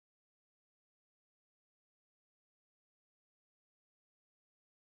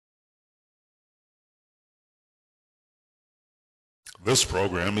This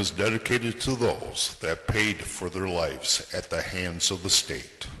program is dedicated to those that paid for their lives at the hands of the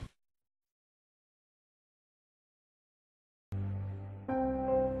state.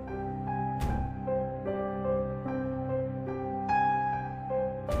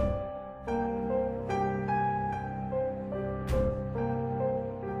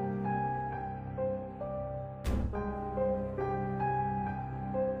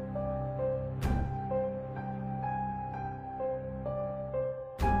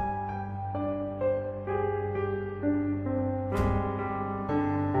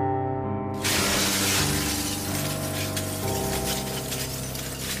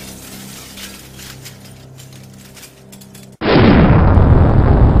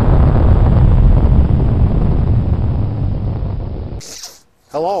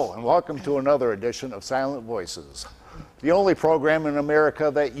 Hello, and welcome to another edition of Silent Voices, the only program in America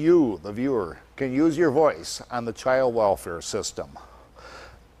that you, the viewer, can use your voice on the child welfare system.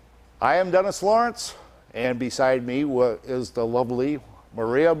 I am Dennis Lawrence, and beside me is the lovely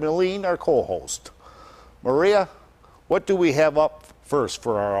Maria Meline, our co-host. Maria, what do we have up first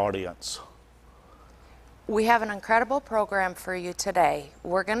for our audience? We have an incredible program for you today.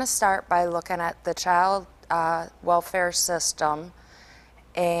 We're going to start by looking at the child welfare system.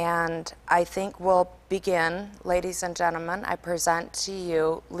 And I think we'll begin, ladies and gentlemen, I present to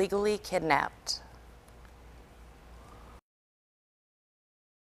you Legally Kidnapped.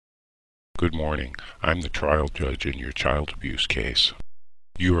 Good morning. I'm the trial judge in your child abuse case.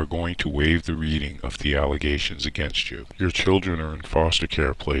 You are going to waive the reading of the allegations against you. Your children are in foster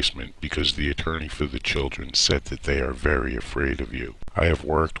care placement because the attorney for the children said that they are very afraid of you. I have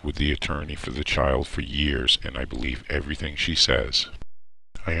worked with the attorney for the child for years, and I believe everything she says.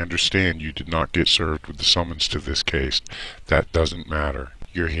 I understand you did not get served with the summons to this case. That doesn't matter.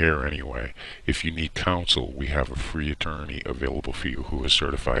 You're here anyway. If you need counsel, we have a free attorney available for you who is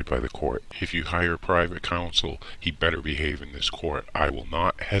certified by the court. If you hire private counsel, he better behave in this court. I will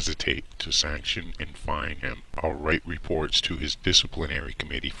not hesitate to sanction and fine him. I'll write reports to his disciplinary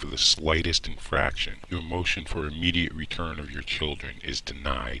committee for the slightest infraction. Your motion for immediate return of your children is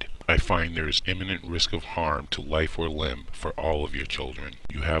denied. I find there is imminent risk of harm to life or limb for all of your children.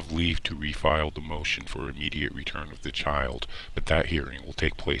 You have leave to refile the motion for immediate return of the child, but that hearing will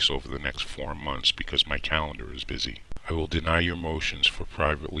take place over the next 4 months because my calendar is busy. I will deny your motions for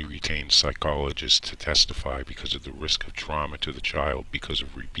privately retained psychologists to testify because of the risk of trauma to the child because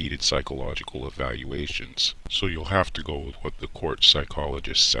of repeated psychological evaluations. So you'll have to go with what the court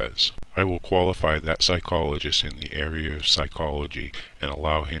psychologist says. I will qualify that psychologist in the area of psychology and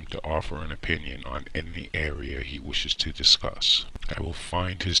allow him to offer an opinion on any area he wishes to discuss. I will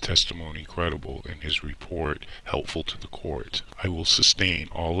find his testimony credible and his report helpful to the court. I will sustain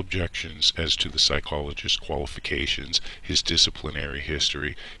all objections as to the psychologist's qualifications, his disciplinary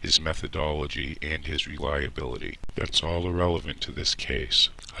history, his methodology, and his reliability. That's all irrelevant to this case.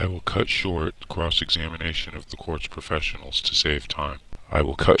 I will cut short cross-examination of the court's professionals to save time. I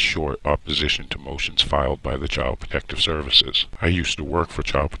will cut short opposition to motions filed by the Child Protective Services. I used to work for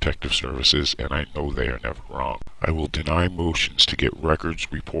Child Protective Services, and I know they are never wrong. I will deny motions to get records,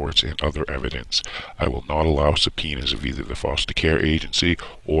 reports, and other evidence. I will not allow subpoenas of either the foster care agency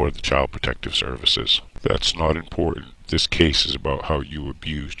or the Child Protective Services. That's not important. This case is about how you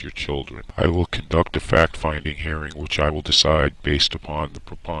abused your children. I will conduct a fact-finding hearing which I will decide based upon the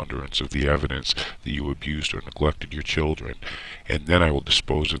preponderance of the evidence that you abused or neglected your children, and then I will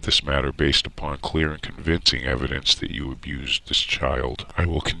dispose of this matter based upon clear and convincing evidence that you abused this child. I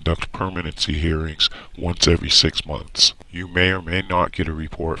will conduct permanency hearings once every 6 months. You may or may not get a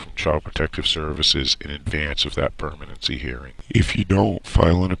report from Child Protective Services in advance of that permanency hearing. If you don't,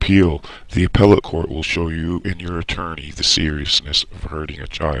 file an appeal. The appellate court will show you and your attorney the seriousness of hurting a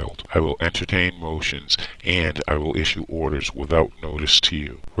child. I will entertain motions and I will issue orders without notice to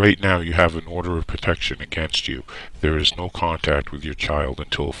you. Right now you have an order of protection against you. There is no contact with your child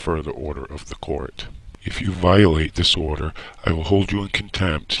until a further order of the court. If you violate this order, I will hold you in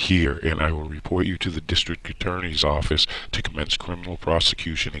contempt here and I will report you to the district attorney's office to commence criminal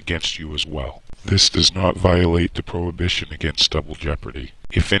prosecution against you as well. This does not violate the prohibition against double jeopardy.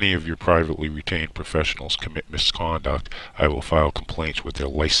 If any of your privately retained professionals commit misconduct, I will file complaints with their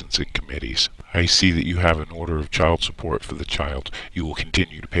licensing committees. I see that you have an order of child support for the child. You will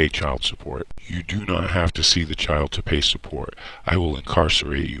continue to pay child support. You do not have to see the child to pay support. I will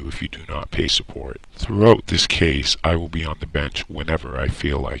incarcerate you if you do not pay support. Throughout this case, I will be on the bench whenever I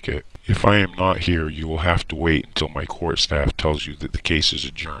feel like it. If I am not here, you will have to wait until my court staff tells you that the case is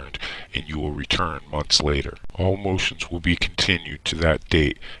adjourned, and you will return months later. All motions will be continued to that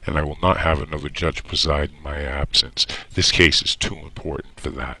date, and I will not have another judge preside in my absence. This case is too important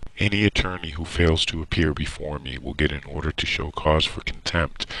for that. Any attorney who fails to appear before me will get an order to show cause for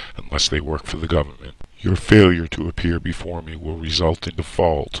contempt unless they work for the government. Your failure to appear before me will result in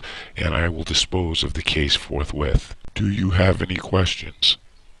default, and I will dispose of the case forthwith. Do you have any questions?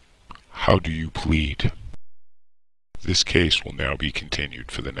 How do you plead? This case will now be continued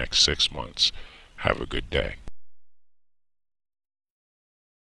for the next 6 months. Have a good day.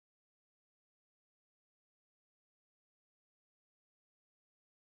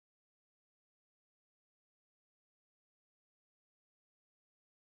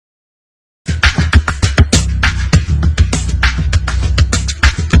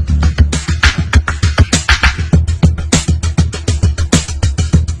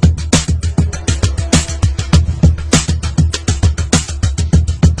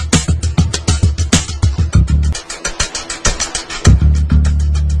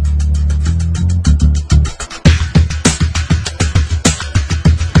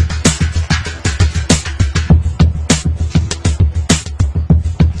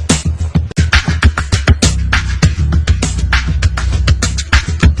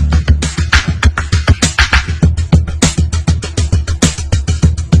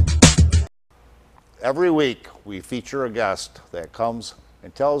 Every week, we feature a guest that comes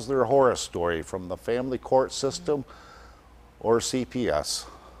and tells their horror story from the family court system or CPS.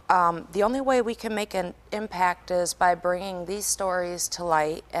 The only way we can make an impact is by bringing these stories to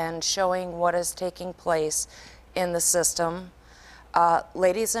light and showing what is taking place in the system.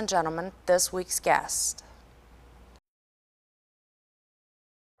 Ladies and gentlemen, this week's guest.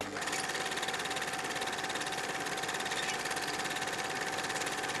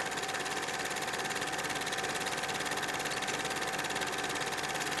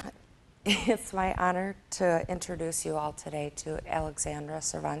 It's my honor to introduce you all today to Alexandra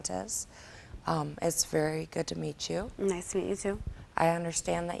Cervantes. It's very good to meet you. Nice to meet you too. I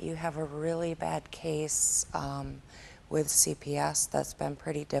understand that you have a really bad case with CPS that's been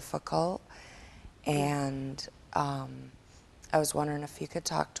pretty difficult, and I was wondering if you could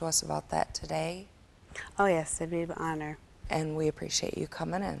talk to us about that today. Oh yes, it'd be an honor. And we appreciate you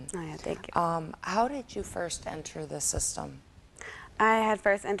coming in. Oh yeah, thank you. How did you first enter the system? I had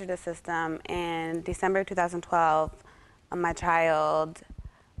first entered the system in December 2012. My child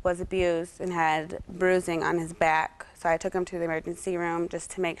was abused and had bruising on his back, so I took him to the emergency room just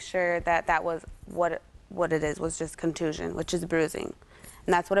to make sure that that was what it is, was just contusion, which is bruising,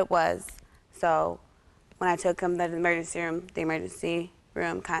 and that's what it was. So when I took him to the emergency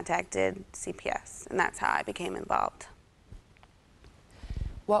room contacted CPS, and that's how I became involved.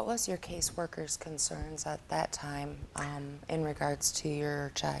 What was your caseworker's concerns at that time in regards to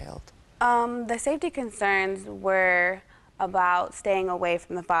your child? The safety concerns were about staying away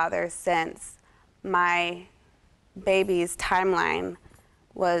from the father, since my baby's timeline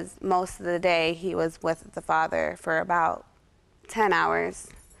was most of the day he was with the father for about 10 hours.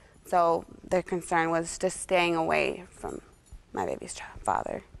 So their concern was just staying away from my baby's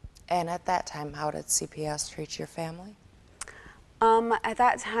father. And at that time, how did CPS treat your family? At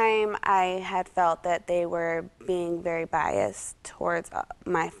that time, I had felt that they were being very biased towards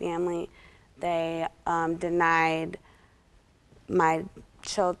my family. They denied my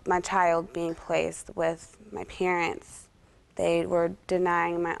child being placed with my parents. They were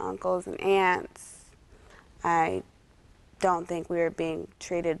denying my uncles and aunts. I don't think we were being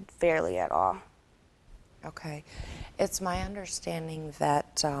treated fairly at all. Okay. It's my understanding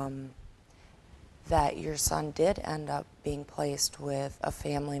that that your son did end up being placed with a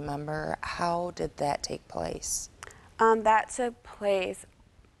family member. How did that take place? That took place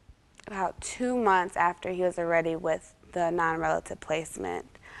about 2 months after he was already with the non-relative placement.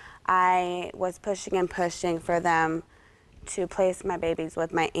 I was pushing and pushing for them to place my babies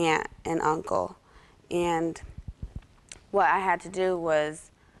with my aunt and uncle. And what I had to do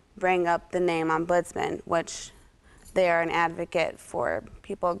was bring up the name ombudsman, which they are an advocate for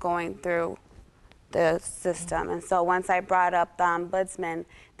people going through the system. And so once I brought up the ombudsman,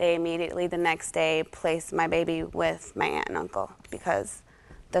 they immediately the next day placed my baby with my aunt and uncle, because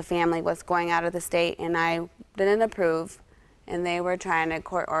the family was going out of the state and I didn't approve, and they were trying to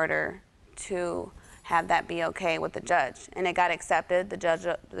court order to have that be okay with the judge. And it got accepted. The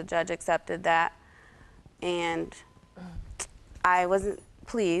judge accepted that, and I wasn't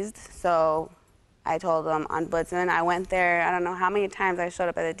pleased, so I told them ombudsman. I went there, I don't know how many times I showed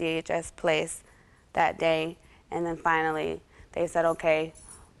up at the DHS place that day, and then finally they said, okay,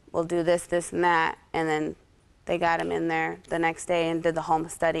 we'll do this, this, and that. And then they got him in there the next day and did the home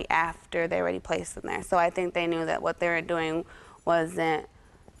study after they already placed him there. So I think they knew that what they were doing wasn't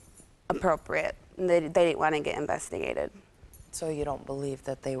appropriate. They didn't want to get investigated. So you don't believe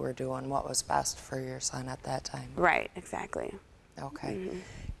that they were doing what was best for your son at that time? Right, exactly. Okay.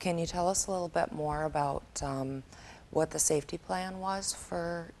 Can you tell us a little bit more about what the safety plan was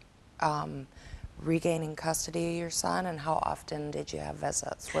for regaining custody of your son, and how often did you have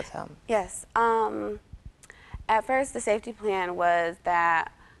visits with him? Yes. At first, the safety plan was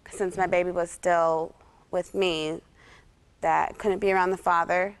that since my baby was still with me, that couldn't be around the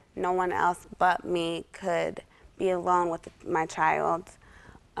father. No one else but me could be alone with my child.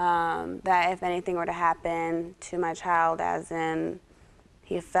 That if anything were to happen to my child, as in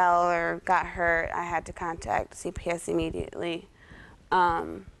he fell or got hurt, I had to contact CPS immediately.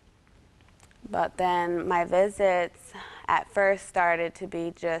 But then my visits at first started to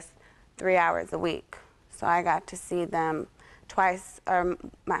be just 3 hours a week. So I got to see them twice, or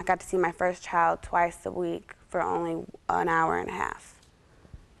I got to see my first child twice a week for only an hour and a half.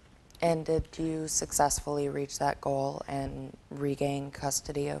 And did you successfully reach that goal and regain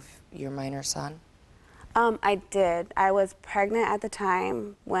custody of your minor son? I did. I was pregnant at the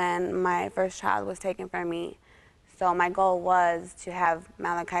time when my first child was taken from me. So my goal was to have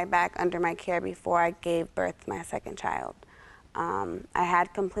Malakhi back under my care before I gave birth to my second child. I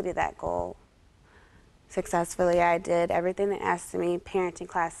had completed that goal successfully. I did everything they asked of me: parenting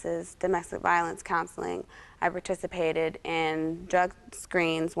classes, domestic violence counseling. I participated in drug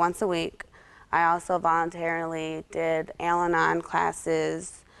screens once a week. I also voluntarily did Al-Anon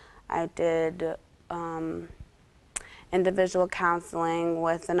classes. I did individual counseling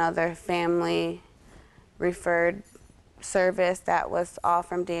with another family referred service that was all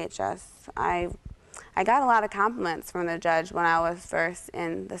from DHS. I got a lot of compliments from the judge when I was first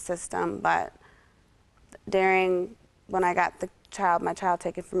in the system, but when I got my child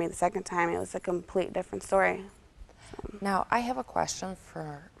taken from me the second time, it was a complete different story. Now, I have a question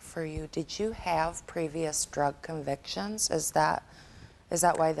for you. Did you have previous drug convictions? Is that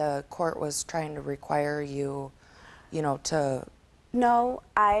why the court was trying to require you, to... No,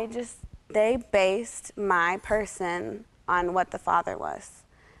 they based my person on what the father was.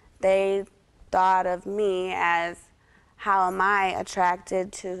 They thought of me as, how am I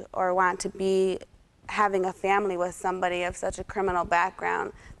attracted to or want to be having a family with somebody of such a criminal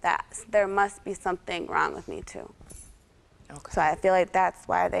background, that there must be something wrong with me too. Okay. So I feel like that's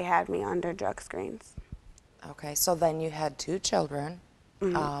why they had me under drug screens. Okay, so then you had 2 children,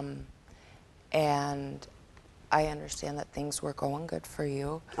 and I understand that things were going good for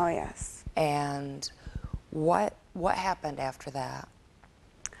you. Oh, yes. And what happened after that?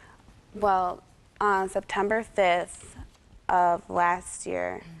 Well, on September 5th of last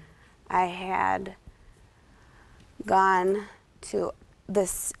year, I had gone to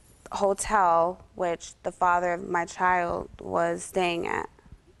this hotel which the father of my child was staying at,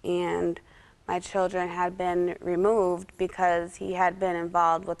 and my children had been removed because he had been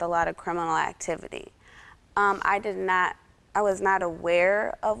involved with a lot of criminal activity. I was not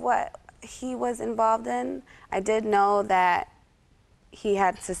aware of what he was involved in. I did know that he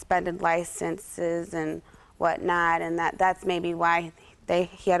had suspended licenses and whatnot, and that's maybe why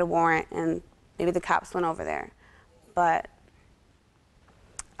he had a warrant and maybe the cops went over there. But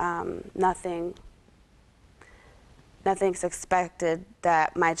nothing suspected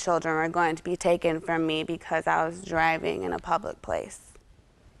that my children were going to be taken from me because I was driving in a public place.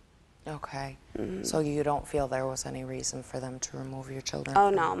 Okay. So you don't feel there was any reason for them to remove your children? Oh,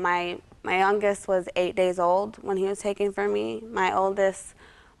 no. My youngest was 8 days old when he was taken from me. My oldest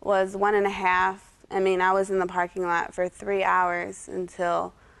was 1.5. I mean, I was in the parking lot for 3 hours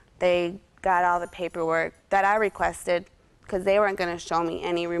until they got all the paperwork that I requested, because they weren't going to show me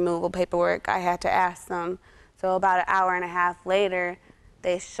any removal paperwork. I had to ask them. So about 1.5 hours later,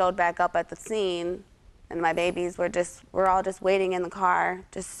 they showed back up at the scene, and my babies were all just waiting in the car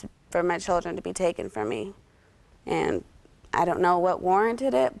just for my children to be taken from me. And I don't know what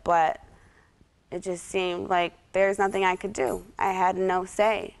warranted it, but it just seemed like there's nothing I could do. I had no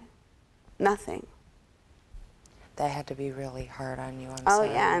say, nothing. That had to be really hard on you. I'm Oh, sorry.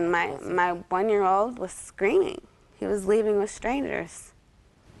 yeah, and my 1-year-old was screaming. He was leaving with strangers.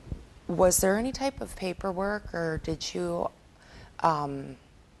 Was there any type of paperwork, or did you have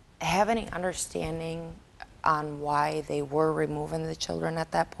any understanding on why they were removing the children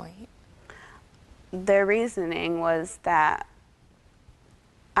at that point? Their reasoning was that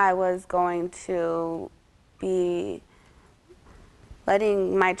I was going to be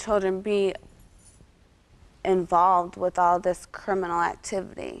letting my children be involved with all this criminal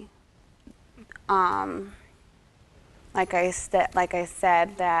activity. Like I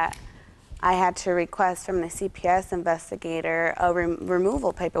said, that I had to request from the CPS investigator a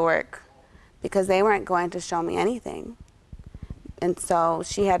removal paperwork because they weren't going to show me anything. And so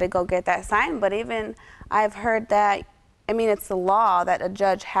she had to go get that signed. But even I've heard that, I mean, it's the law that a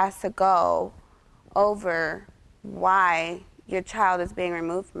judge has to go over why your child is being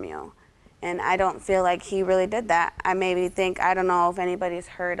removed from you. And I don't feel like he really did that. I don't know if anybody's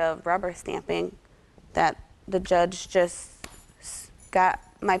heard of rubber stamping, that the judge just got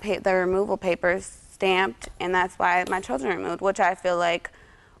the removal papers stamped, and that's why my children are removed, which I feel like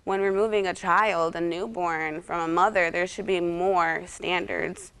when removing a child, a newborn, from a mother, there should be more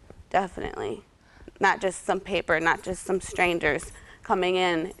standards, definitely. Not just some paper, not just some strangers coming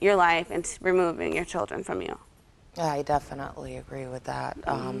in your life and removing your children from you. I definitely agree with that.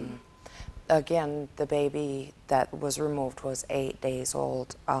 Again, the baby that was removed was 8 days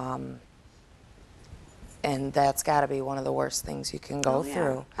old. And that's got to be one of the worst things you can go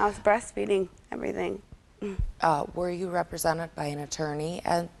through. I was breastfeeding, everything. Were you represented by an attorney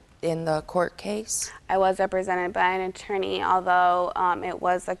in the court case? I was represented by an attorney, although it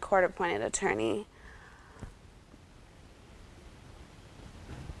was a court-appointed attorney.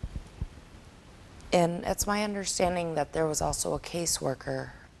 And it's my understanding that there was also a caseworker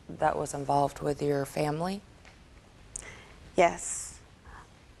that was involved with your family? Yes,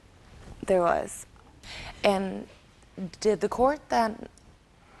 there was. And did the court then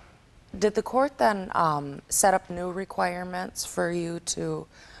set up new requirements for you to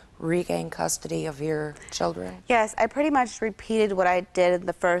regain custody of your children? Yes, I pretty much repeated what I did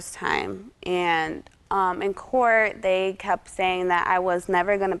the first time. And in court, they kept saying that I was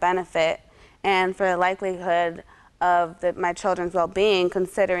never going to benefit, and for the likelihood of my children's well-being,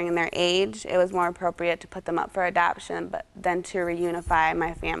 considering their age, it was more appropriate to put them up for adoption than to reunify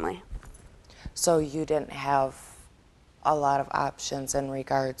my family. So you didn't have a lot of options in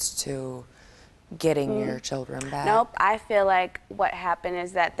regards to getting your children back? Nope. I feel like what happened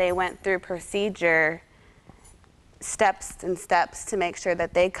is that they went through procedure, steps and steps, to make sure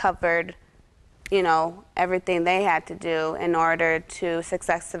that they covered, you know, everything they had to do in order to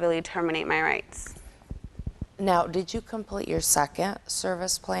successfully terminate my rights. Now, did you complete your second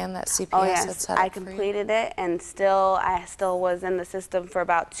service plan that CPS Oh had yes, set up I for you? completed it, and I still was in the system for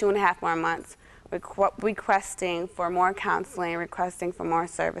about 2.5 more months, requesting for more counseling, requesting for more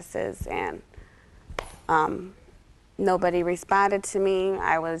services, and nobody responded to me.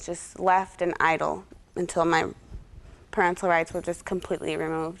 I was just left and idle until my parental rights were just completely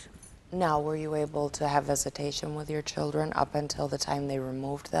removed. Now, were you able to have visitation with your children up until the time they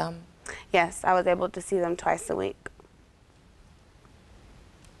removed them? Yes, I was able to see them twice a week.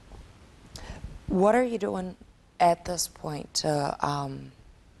 What are you doing at this point to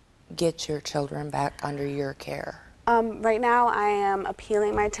get your children back under your care? Right now, I am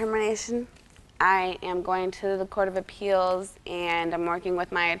appealing my termination. I am going to the Court of Appeals, and I'm working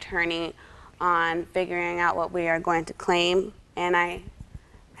with my attorney on figuring out what we are going to claim. And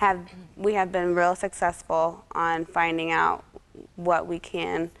we have been real successful on finding out what we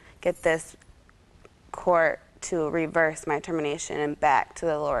can get this court to reverse my termination and back to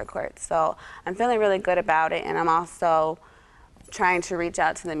the lower court. So I'm feeling really good about it, and I'm also trying to reach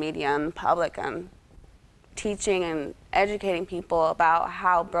out to the media and the public on teaching and educating people about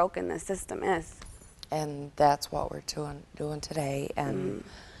how broken the system is. And that's what we're doing today. And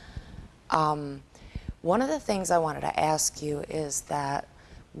one of the things I wanted to ask you is that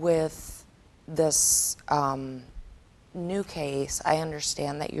with this new case, I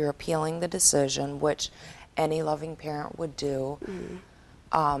understand that you're appealing the decision, which any loving parent would do.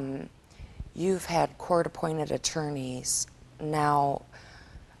 You've had court-appointed attorneys. Now,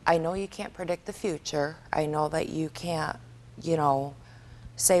 I know you can't predict the future. I know that you can't, you know,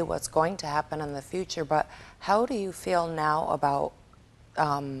 say what's going to happen in the future, but how do you feel now about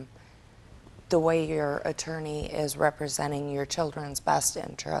the way your attorney is representing your children's best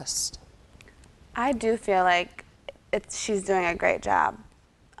interest? I do feel like she's doing a great job.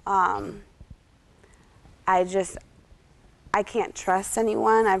 I can't trust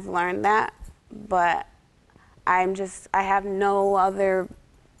anyone. I've learned that, but I have no other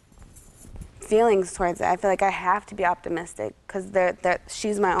feelings towards it. I feel like I have to be optimistic because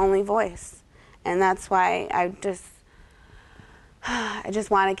she's my only voice, and that's why I just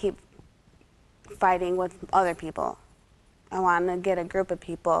want to keep fighting with other people. I want to get a group of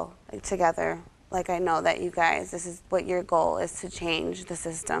people together. Like, I know that you guys, this is what your goal is, to change the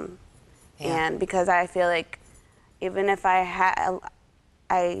system. Yeah. And because I feel like even if I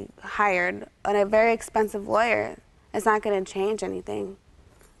I hired a very expensive lawyer. It's not going to change anything.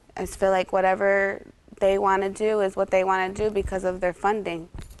 I just feel like whatever they want to do is what they want to do because of their funding.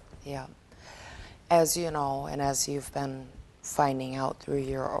 Yeah. As you know, and as you've been finding out through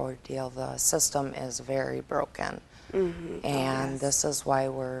your ordeal, the system is very broken. Mm-hmm. And this is why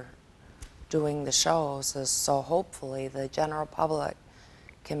we're doing the shows, is so hopefully the general public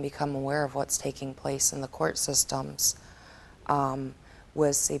can become aware of what's taking place in the court systems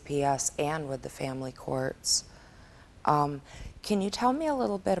with CPS and with the family courts. Can you tell me a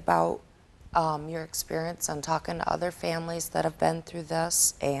little bit about your experience on talking to other families that have been through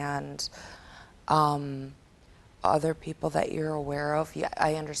this and other people that you're aware of? Yeah,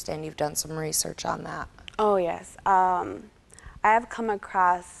 I understand you've done some research on that. Oh, yes. I have come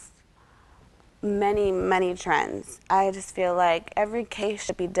across many trends. I just feel like every case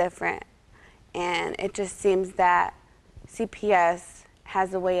should be different. And it just seems that CPS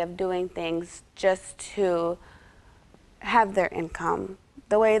has a way of doing things just to have their income.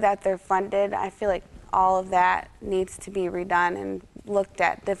 The way that they're funded, I feel like all of that needs to be redone and looked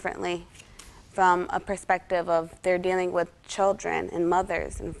at differently from a perspective of they're dealing with children and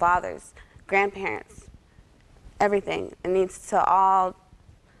mothers and fathers, grandparents, everything. It needs to all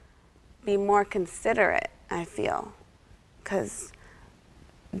be more considerate, I feel, because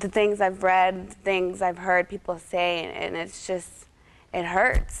the things I've read, the things I've heard people say, and it's just, it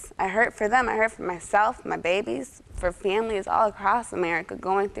hurts. I hurt for them. I hurt for myself, my babies, for families all across America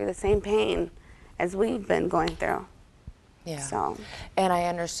going through the same pain as we've been going through. Yeah. So. And I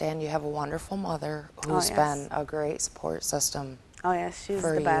understand you have a wonderful mother who's been a great support system. Oh, yes, she's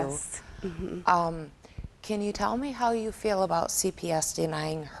for the you. best. Mm-hmm. Can you tell me how you feel about CPS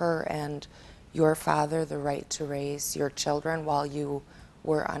denying her and your father the right to raise your children while you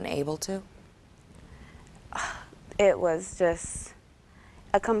were unable to? It was just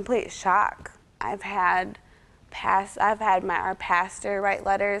a complete shock. I've had our pastor write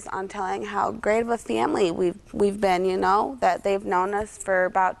letters on telling how great of a family we've been, you know, that they've known us for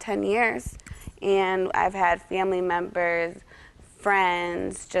about 10 years. And I've had family members,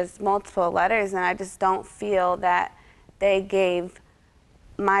 friends, just multiple letters, and I just don't feel that they gave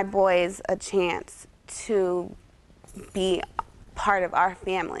my boys a chance to be part of our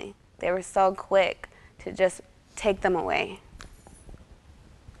family. They were so quick to just take them away.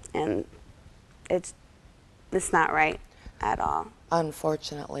 And it's not right at all.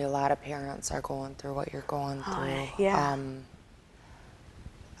 Unfortunately, a lot of parents are going through what you're going through. Oh, yeah.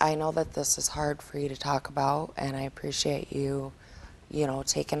 I know that this is hard for you to talk about, and I appreciate you,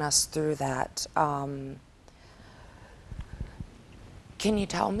 taking us through that. Can you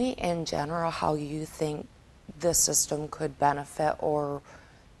tell me in general how you think the system could benefit, or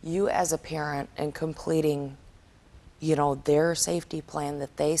you as a parent in completing, their safety plan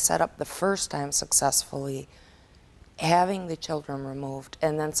that they set up the first time successfully, having the children removed,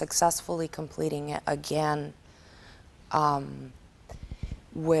 and then successfully completing it again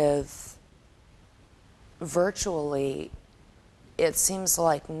with virtually, it seems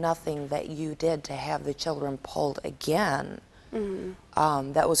like nothing that you did to have the children pulled again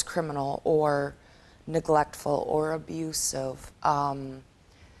that was criminal or neglectful or abusive.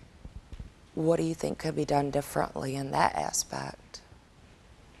 What do you think could be done differently in that aspect?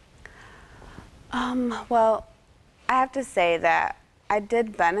 Well, I have to say that I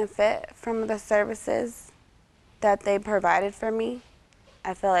did benefit from the services that they provided for me.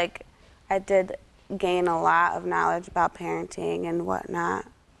 I feel like I did gain a lot of knowledge about parenting and whatnot,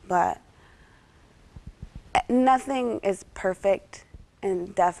 but nothing is perfect,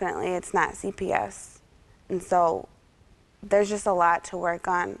 and definitely it's not CPS. And so there's just a lot to work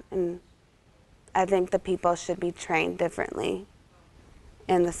on, and I think the people should be trained differently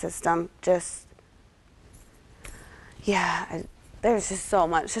in the system. There's just so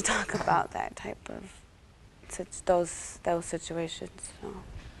much to talk about that type of those situations.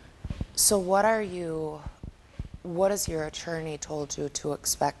 So what has your attorney told you to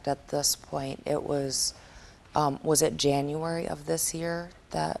expect at this point? It was it January of this year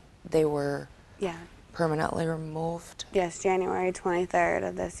that they were permanently removed? Yes, January 23rd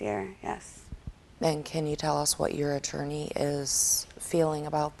of this year, yes. And can you tell us what your attorney is feeling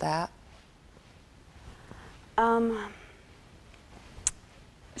about that?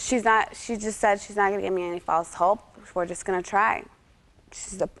 She just said she's not gonna give me any false hope. We're just gonna try.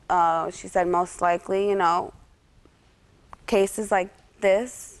 She said most likely, cases like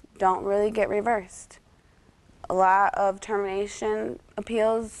this don't really get reversed. A lot of termination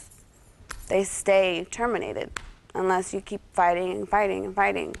appeals, they stay terminated unless you keep fighting and fighting and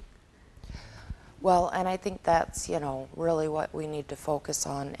fighting. Well, and I think that's, really what we need to focus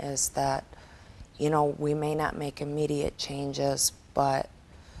on is that, we may not make immediate changes, but,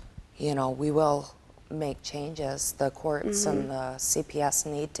 we will make changes. The courts and the CPS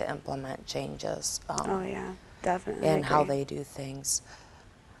need to implement changes. Oh yeah, definitely. In how agree. they do things.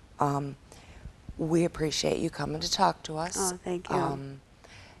 We appreciate you coming to talk to us. Oh, thank you.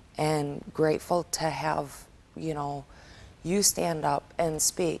 And grateful to have, you stand up and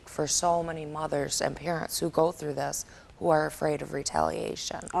speak for so many mothers and parents who go through this, who are afraid of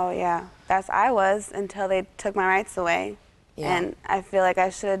retaliation. Oh yeah, I was until they took my rights away. Yeah. And I feel like I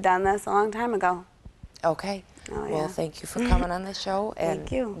should have done this a long time ago. Okay. Oh, Well, yeah. thank you for coming on the show. And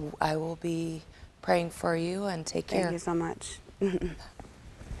Thank you. I will be praying for you, and take care. Thank you so much.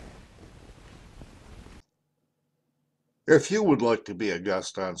 If you would like to be a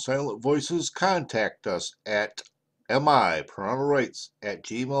guest on Silent Voices, contact us at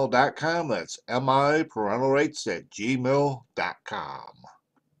miparentalrights@gmail.com. That's miparentalrights@gmail.com.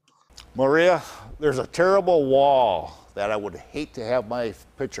 Maria, there's a terrible wall that I would hate to have my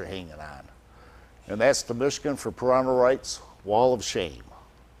picture hanging on, and that's the Michigan for Parental Rights Wall of Shame.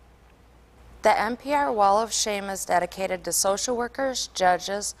 The NPR Wall of Shame is dedicated to social workers,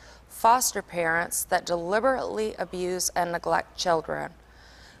 judges, foster parents that deliberately abuse and neglect children,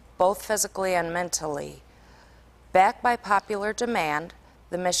 both physically and mentally. Backed by popular demand,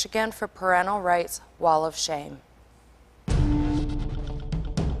 the Michigan for Parental Rights Wall of Shame.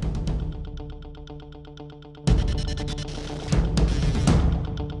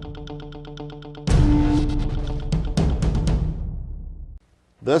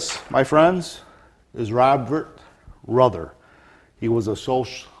 This, my friends, is Robert Ruther. He was a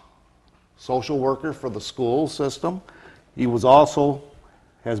social worker for the school system. He was also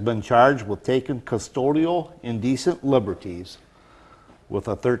has been charged with taking custodial indecent liberties with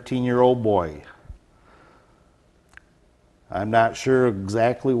a 13-year-old boy. I'm not sure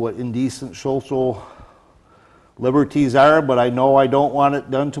exactly what indecent social liberties are, but I know I don't want it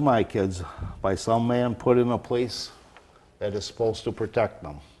done to my kids by some man put in a place that is supposed to protect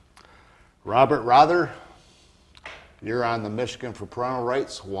them. Robert Ruther, you're on the Michigan for Parental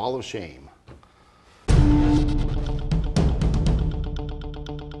Rights Wall of Shame.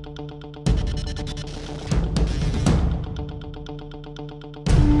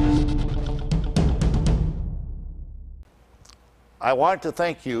 I want to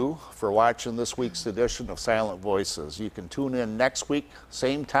thank you for watching this week's edition of Silent Voices. You can tune in next week,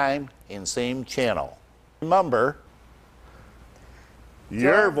 same time and same channel. Remember,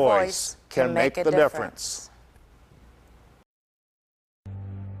 your voice can make the difference.